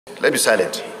Let's be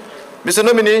silent. Mr.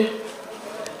 Nominee,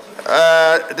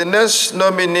 the next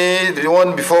nominee, the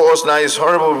one before us now, is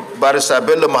Honorable Barrister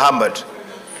Bello Muhammad,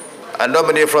 a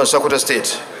nominee from Sokoto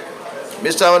State.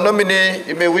 Mr. Nominee,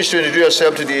 you may wish to introduce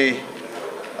yourself to the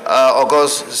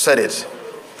August Senate.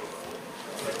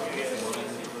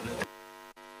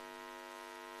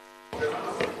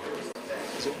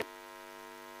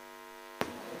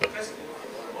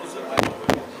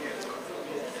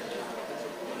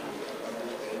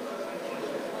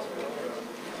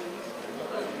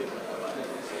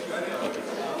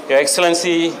 Your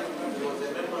Excellency,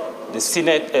 the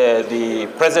Senate, the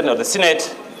President of the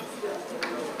Senate,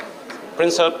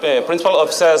 principal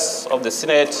officers of the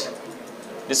Senate,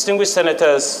 distinguished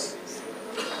senators,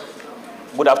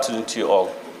 good afternoon to you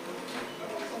all.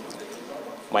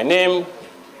 My name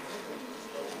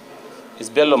is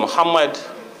Bello Muhammad.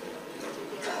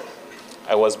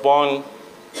 I was born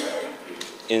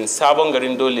in Sabon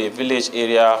Garindole village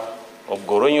area of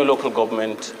Goronyo local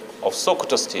government of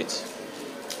Sokoto State.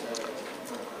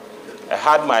 I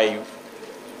had my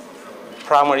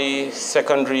primary,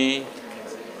 secondary,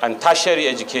 and tertiary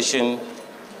education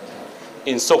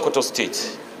in Sokoto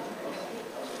State.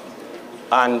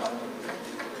 And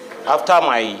after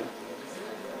my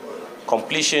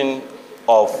completion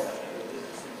of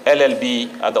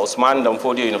LLB at the Osman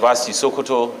Danfodio University,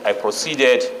 Sokoto, I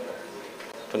proceeded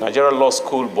to Nigerian Law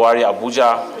School, Barr,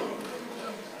 Abuja,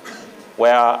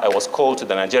 where I was called to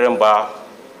the Nigerian Bar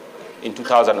in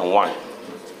 2001.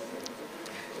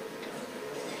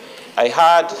 I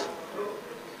had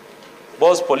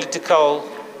both political,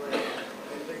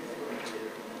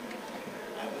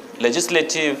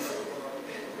 legislative,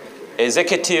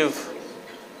 executive,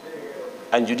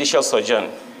 and judicial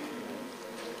sojourn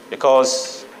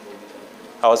because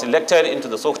I was elected into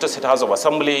the Sokoto State House of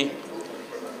Assembly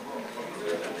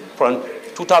from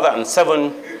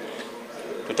 2007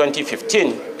 to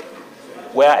 2015,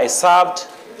 where I served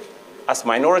as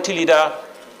minority leader,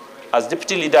 as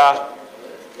deputy leader,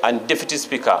 and deputy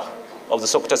speaker of the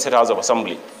Sokoto State House of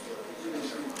Assembly.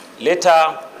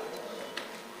 Later,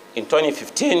 in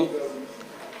 2015,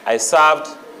 I served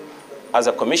as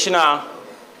a commissioner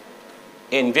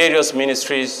in various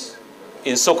ministries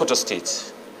in Sokoto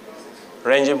State,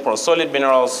 ranging from solid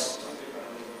minerals,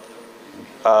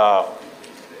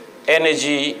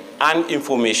 energy, and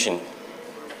information.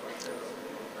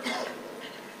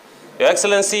 Your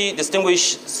Excellency,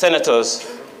 distinguished senators,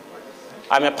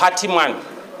 I'm a party man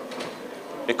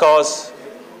because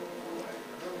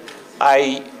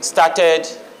I started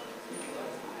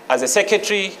as a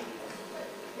secretary,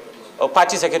 or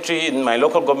party secretary in my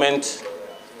local government,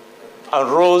 and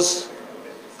rose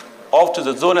up to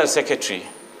the zonal secretary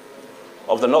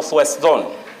of the Northwest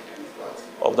Zone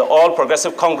of the All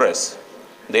Progressive Congress,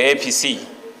 the APC.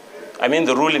 I mean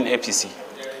the ruling APC.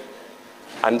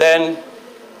 And then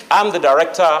I'm the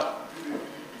director.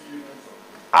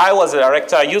 I was the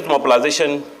director, Youth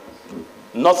Mobilization,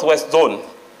 Northwest Zone,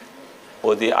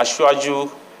 for the Ashwaju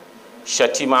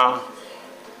Shatima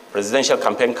Presidential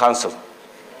Campaign Council.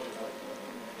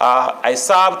 I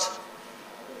served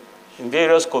in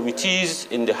various committees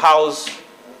in the House,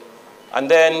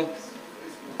 and then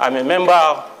I'm a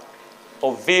member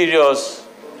of various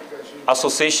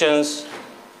associations,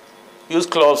 youth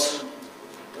clubs,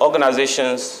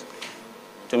 organizations,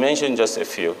 to mention just a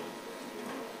few.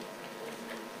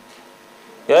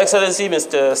 Your Excellency,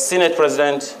 Mr. Senate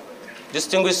President,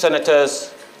 distinguished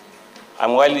senators,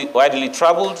 I'm widely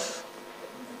traveled,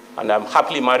 and I'm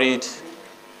happily married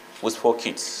with 4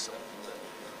 kids.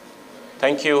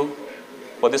 Thank you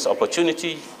for this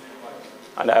opportunity,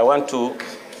 and I want to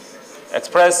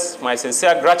express my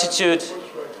sincere gratitude to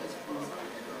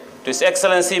His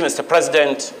Excellency, Mr.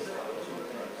 President,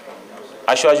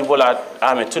 Ashwaju Bola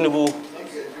Ahmed Tinubu,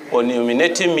 for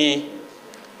nominating me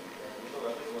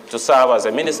to serve as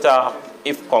a minister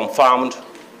if confirmed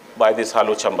by this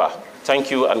Halo Chamber. Thank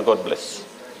you and God bless.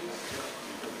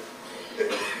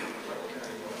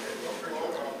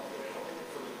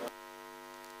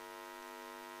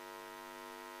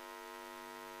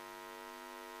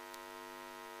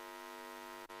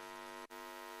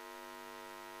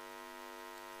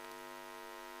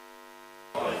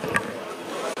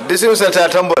 This is Senator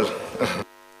Tambol.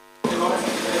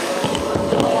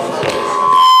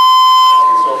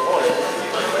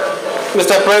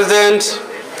 Mr. President,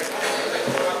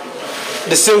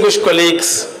 distinguished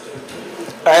colleagues,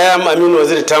 I am Amin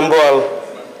Waziri Tambol,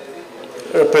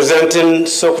 representing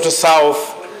Sokoto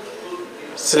South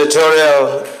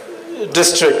Senatorial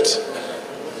District.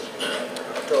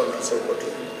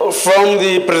 From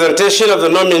the presentation of the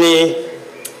nominee,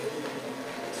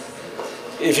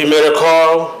 if you may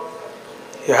recall,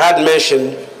 he had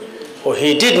mentioned, or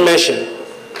he did mention,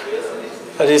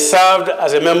 that he served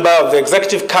as a member of the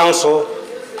Executive Council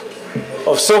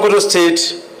of Sokoto State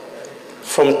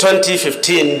from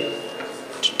 2015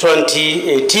 to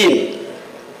 2018.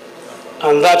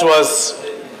 And that was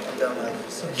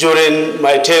during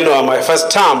my tenure, my first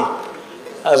term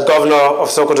as governor of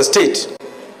Sokoto State.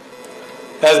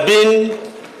 He has been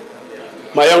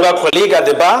my younger colleague at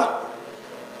the Barr,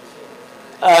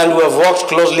 and we have worked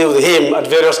closely with him at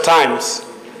various times.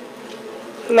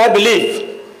 And I believe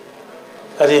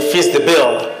that he fits the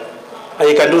bill and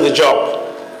he can do the job.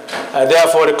 I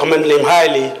therefore recommend him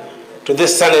highly to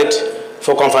this Senate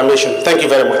for confirmation. Thank you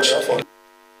very much.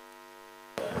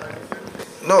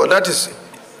 No,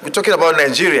 we're talking about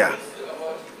Nigeria.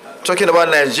 Talking about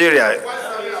Nigeria.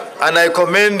 And I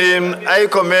commend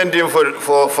him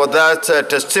for that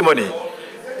testimony.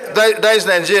 That is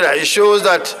Nigeria. It shows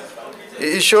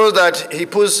that he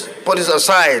puts politics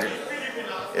aside.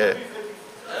 Yeah.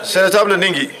 Senator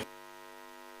Abduningi.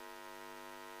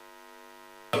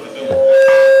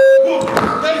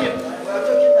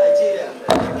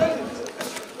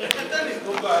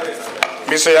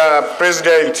 Mr.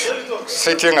 President,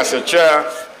 sitting as a chair,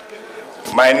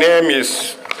 my name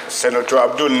is Senator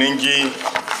Abdul Ningi,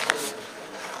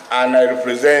 and I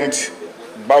represent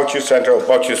Bauchi Center of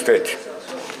Bauchi State.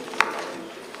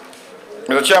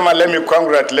 Mr. Chairman, let me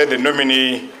congratulate the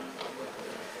nominee,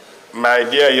 my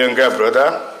dear younger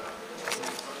brother,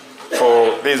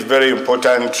 for this very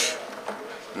important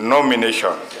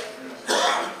nomination.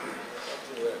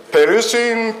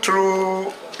 Perusing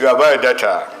through your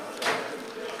biodata,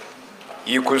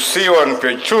 you could see on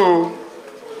page 2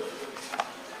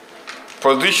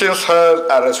 positions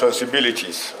held and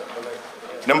responsibilities.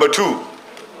 Number 2,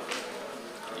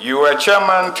 you were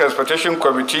chairman transportation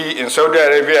committee in Saudi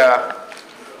Arabia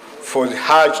for the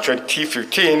Hajj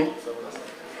 2015,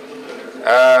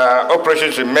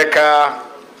 operations in Mecca.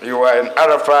 You were in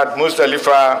Arafat,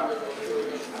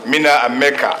 Muzdalifah, Mina, and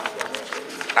Mecca.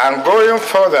 And going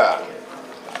further,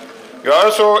 you're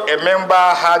also a member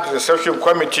Hajj reception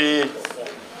committee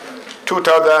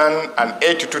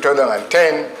 2008 to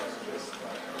 2010.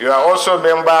 You are also a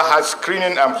member Hajj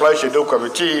screening and flight schedule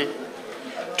committee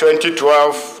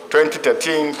 2012,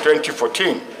 2013,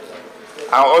 2014.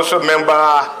 And also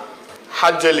member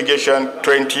Hajj delegation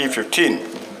 2015.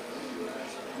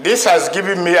 This has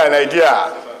given me an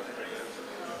idea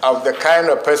of the kind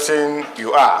of person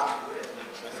you are.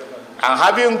 And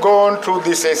having gone through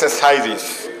these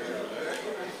exercises,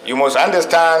 you must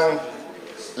understand,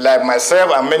 like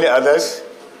myself and many others,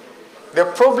 the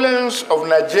problems of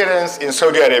Nigerians in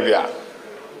Saudi Arabia.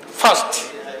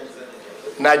 First,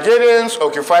 Nigerians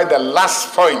occupy the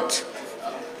last point,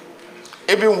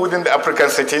 even within the African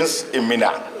settings in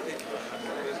Mina.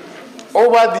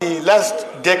 Over the last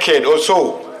decade or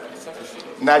so,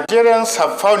 Nigerians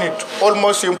have found it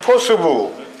almost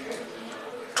impossible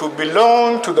to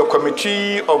belong to the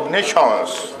Committee of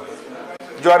Nations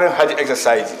during Hajj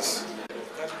exercises.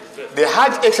 The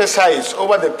Hajj exercise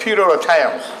over the period of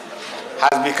time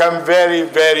has become very,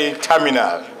 very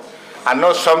terminal and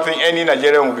not something any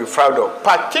Nigerian will be proud of,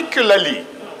 particularly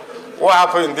what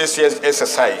happened in this year's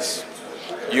exercise.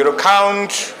 You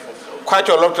recount quite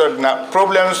a lot of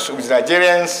problems with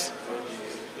Nigerians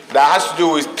that has to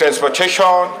do with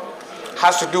transportation,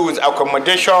 has to do with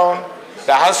accommodation,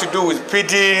 that has to do with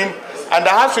feeding, and that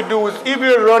has to do with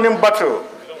even running battle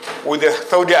with the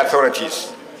Saudi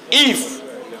authorities. If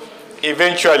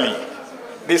eventually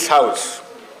this house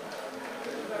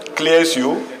clears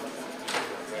you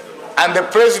and the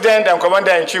president and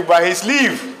commander-in-chief by his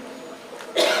leave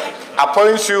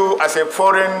appoints you as a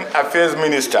foreign affairs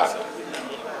minister,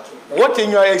 what in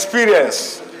your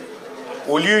experience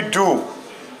will you do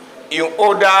in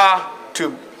order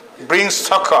to bring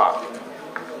succor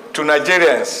to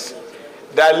Nigerians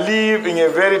that live in a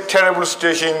very terrible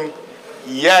situation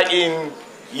year in,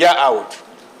 year out?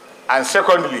 And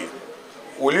secondly,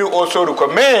 will you also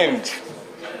recommend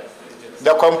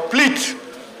the complete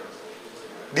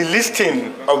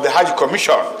delisting of the Hajj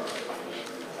Commission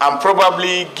and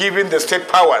probably giving the state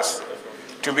powers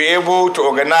to be able to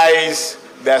organize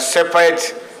their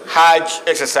separate Hajj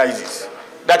exercises?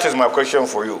 That is my question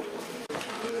for you.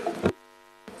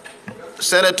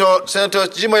 Senator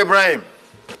Jimo Ibrahim,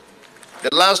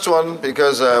 the last one,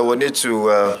 because we need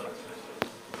to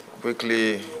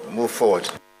quickly move forward.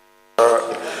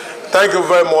 Thank you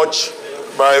very much,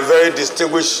 my very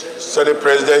distinguished Senate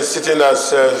President sitting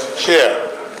as chair.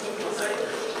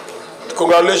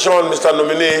 Congratulations, Mr.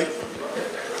 Nominee.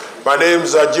 My name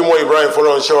is Jimo Ibrahim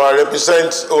Folonsho. I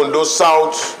represent Ondo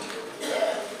South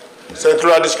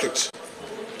Central District.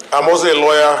 I'm also a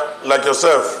lawyer like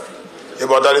yourself,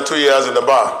 about 32 years in the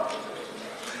bar.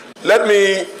 Let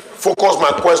me focus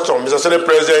my question, Mr. Senate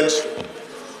President,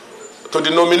 to the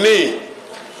nominee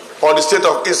on the state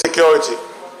of insecurity.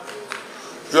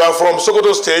 You are from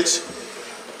Sokoto State,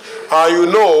 and you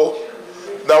know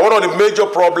that one of the major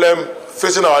problems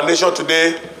facing our nation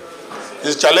today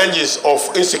is challenges of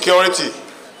insecurity.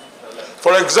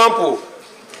 For example,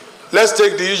 let's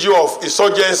take the issue of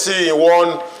insurgency in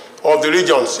one of the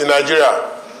regions in Nigeria,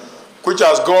 which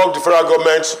has gone the federal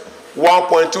government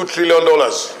 $1.2 trillion.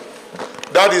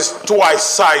 That is twice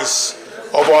size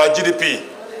of our GDP.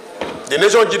 The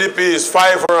national GDP is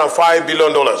 $505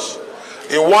 billion.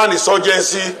 In one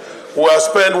insurgency, we have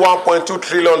spent $1.2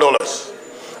 trillion.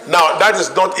 Now, that is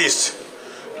Northeast.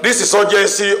 This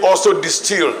insurgency also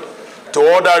distilled to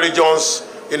other regions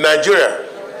in Nigeria.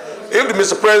 If the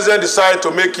Mr. President decides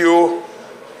to make you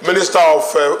Minister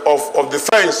of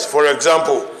Defense, for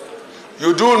example,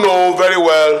 you do know very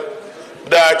well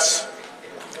that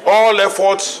all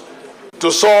efforts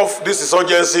to solve this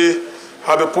insurgency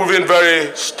have been proven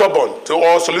very stubborn to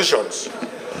all solutions.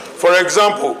 For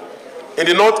example, in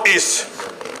the Northeast,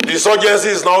 the insurgency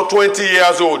is now 20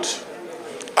 years old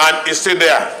and is still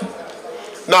there.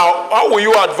 Now, how will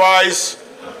you advise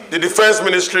the Defense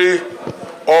Ministry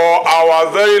or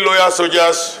our very loyal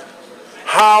soldiers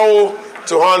how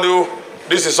to handle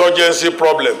this insurgency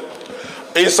problem?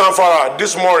 In Zamfara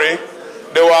this morning,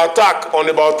 they were attacked on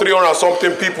about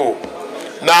 300-something people.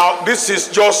 Now, this is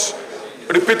just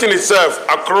repeating itself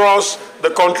across the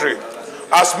country.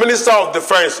 As Minister of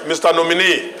Defense, Mr.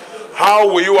 Nominee, how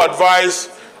will you advise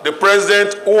the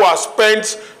President, who has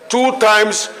spent 2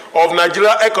 times of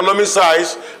Nigeria economic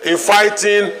size in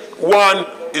fighting one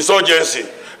insurgency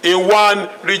in one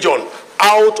region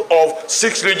out of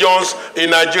 6 regions in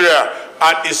Nigeria,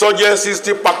 and insurgency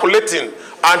still percolating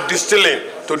and distilling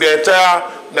to the entire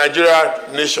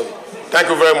Nigerian nation? Thank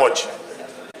you very much.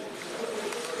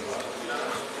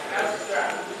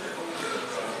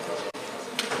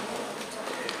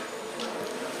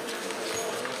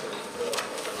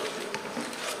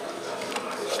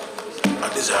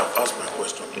 At least I have asked my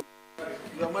question.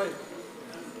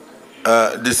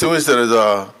 Distinguished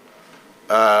Senator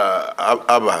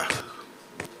Abba.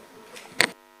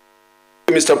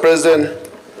 Mr. President,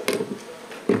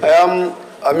 I am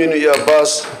Aminu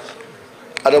Abbas,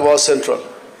 Adamawa Central.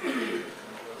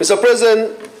 Mr.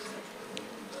 President,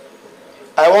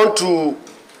 I want to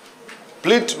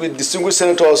plead with distinguished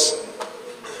senators,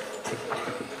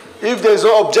 if there is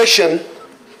no objection,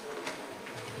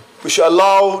 we should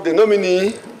allow the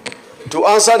nominee to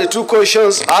answer the 2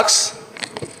 questions asked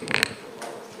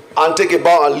and take a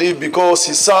bow and leave, because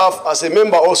he served as a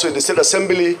member also in the State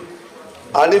Assembly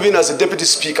and even as a Deputy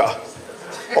Speaker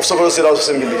of Sokoto State House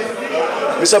Assembly.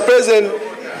 Mr. President,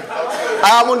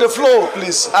 I am on the floor,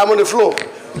 please. I am on the floor.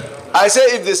 I say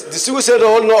if the distinguished senator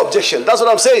hold no objection. That's what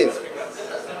I'm saying.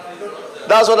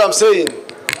 That's what I'm saying.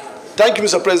 Thank you,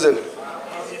 Mr. President.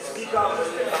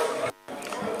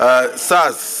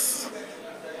 SARS.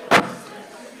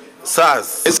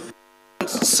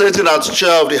 Sitting as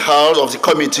chair of the House of the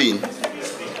committee,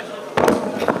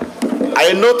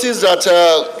 I noticed that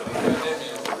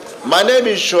my name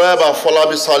is Shoaib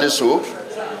Afolabi Salisu.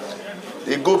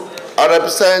 I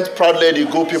represent proudly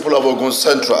the good people of Ogun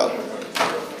Central.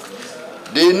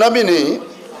 The nominee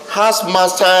has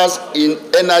masters in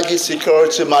energy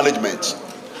security management,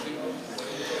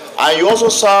 and you also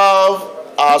serve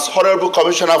as Honorable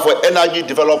Commissioner for Energy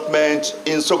Development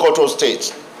in Sokoto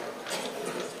State.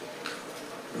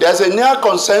 There's a near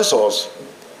consensus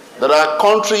that our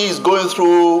country is going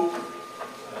through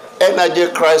energy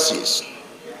crisis.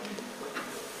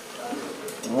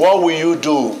 What will you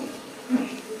do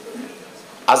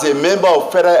as a member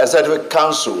of Federal Executive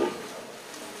Council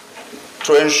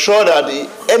to ensure that the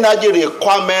energy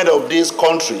requirement of this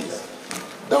country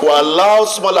that will allow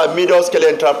small and medium-scale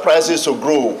enterprises to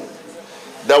grow,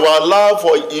 that will allow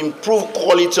for improved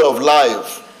quality of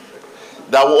life,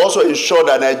 that will also ensure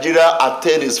that Nigeria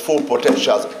attains its full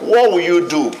potential? What will you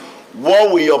do?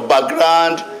 What will your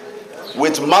background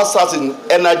with masters in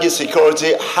energy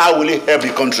security, how will it help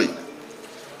the country?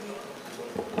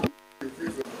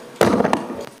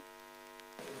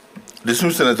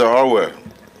 Distinguished Senator Orwell.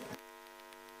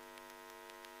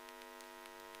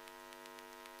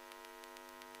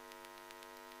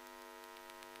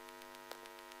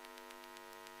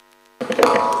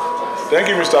 Thank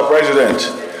you, Mr. President.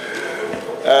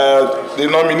 The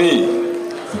nominee,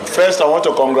 first I want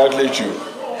to congratulate you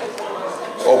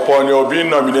upon your being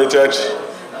nominated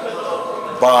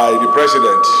by the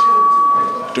President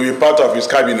to be part of his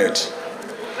cabinet.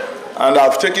 And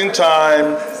I've taken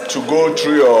time to go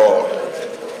through your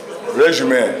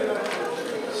resume,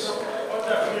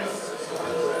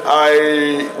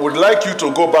 I would like you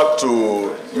to go back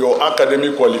to your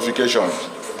academic qualifications.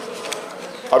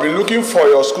 I've been looking for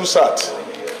your school cert.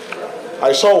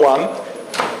 I saw one.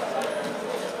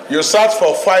 You sat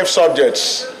for 5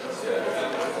 subjects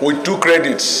with 2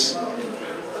 credits.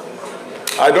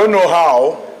 I don't know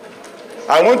how.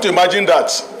 I want to imagine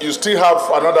that you still have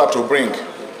another to bring.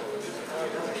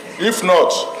 If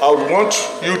not, I would want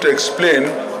you to explain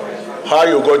how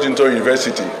you got into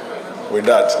university with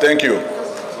that. Thank you.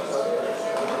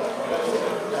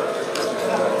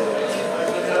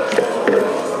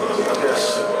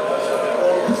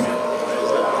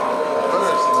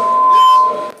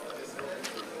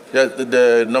 Yes,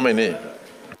 the nominee.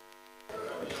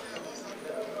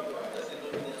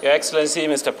 Your Excellency,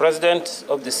 Mr. President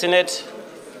of the Senate,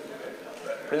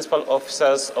 principal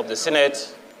officers of the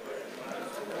Senate,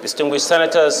 distinguished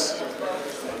senators,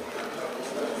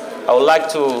 I would like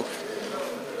to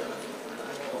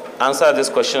answer these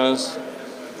questions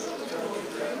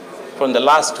from the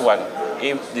last one,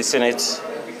 if the Senate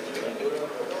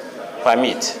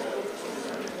permit.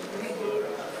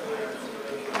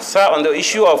 Sir, on the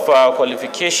issue of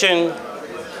qualification,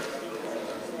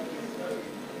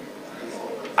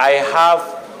 I have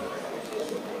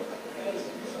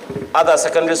other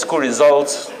secondary school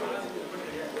results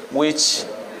which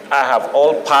I have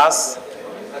all passed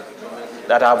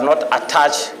that I have not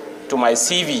attached to my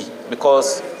CV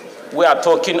because we are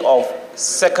talking of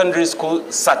secondary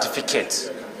school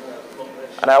certificates.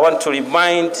 And I want to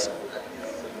remind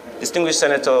distinguished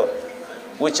senator,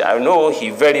 which I know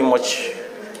he very much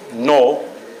know,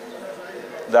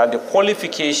 that the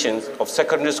qualifications of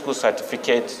secondary school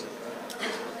certificate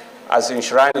as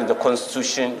enshrined in the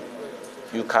Constitution,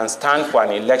 you can stand for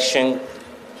an election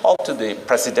up to the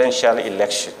presidential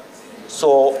election.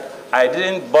 So I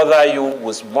didn't bother you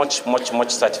with much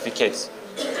certificates,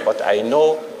 but I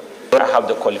know I have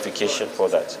the qualification for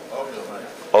that.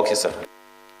 Okay, sir.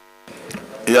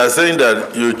 You are saying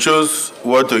that you chose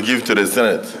what to give to the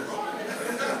Senate.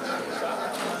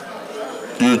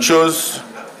 You chose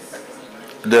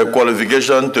the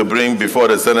qualification to bring before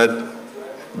the Senate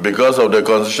because of the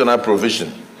constitutional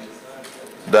provision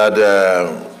that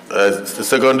a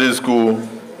secondary school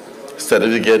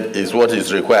certificate is what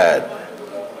is required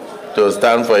to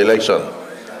stand for election.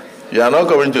 You are not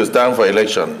coming to stand for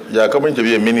election. You are coming to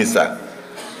be a minister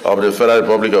of the Federal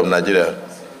Republic of Nigeria.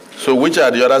 So which are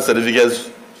the other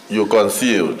certificates you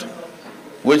concealed?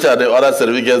 Which are the other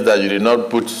certificates that you did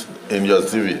not put in your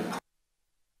CV?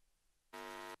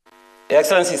 Your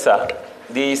Excellency, sir,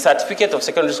 the certificate of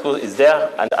secondary school is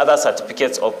there and other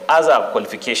certificates of other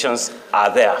qualifications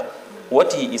are there.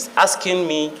 What he is asking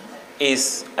me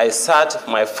is I sat,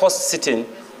 my first sitting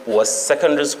was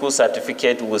secondary school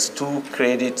certificate with 2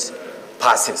 credit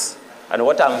passes. And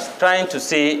what I'm trying to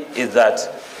say is that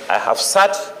I have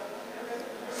sat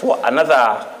for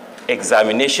another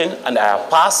examination and I have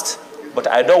passed, but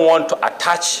I don't want to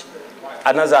attach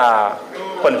another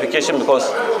qualification because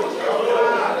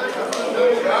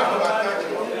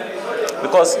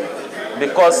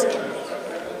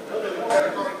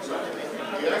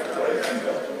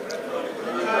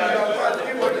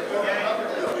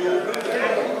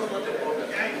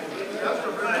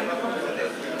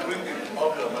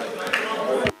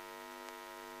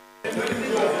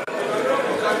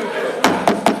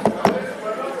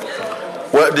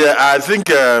well, I think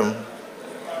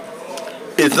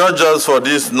it's not just for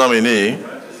this nominee.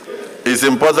 It's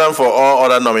important for all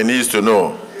other nominees to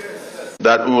know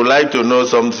that we would like to know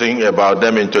something about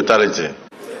them in totality,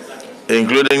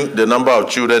 including the number of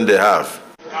children they have.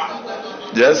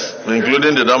 Yes,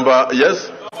 including the number,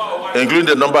 yes, including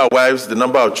the number of wives, the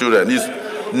number of children.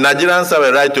 Nigerians have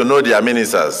a right to know their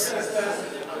ministers.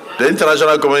 The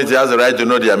international community has a right to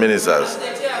know their ministers.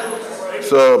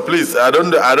 So please, I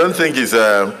don't think it's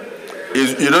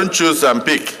you don't choose and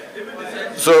pick.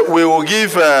 So we will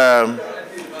give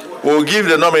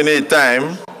the nominee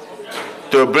time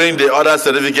to bring the other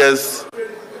certificates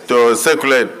to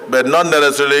circulate, but not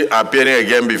necessarily appearing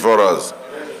again before us.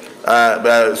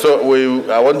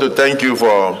 I want to thank you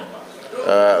for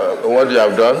what you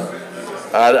have done.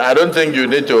 I don't think you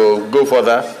need to go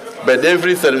further, but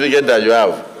every certificate that you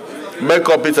have, make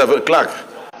copies of a clerk.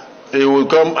 He will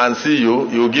come and see you.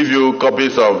 He will give you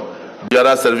copies of the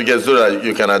other certificates so that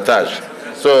you can attach.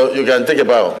 So you can take a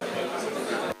bow.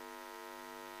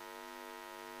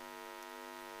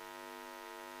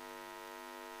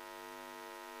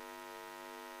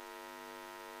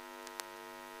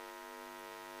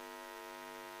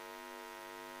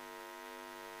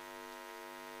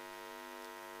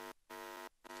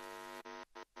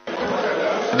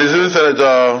 The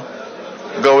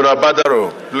Senator Governor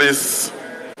Badaro, please.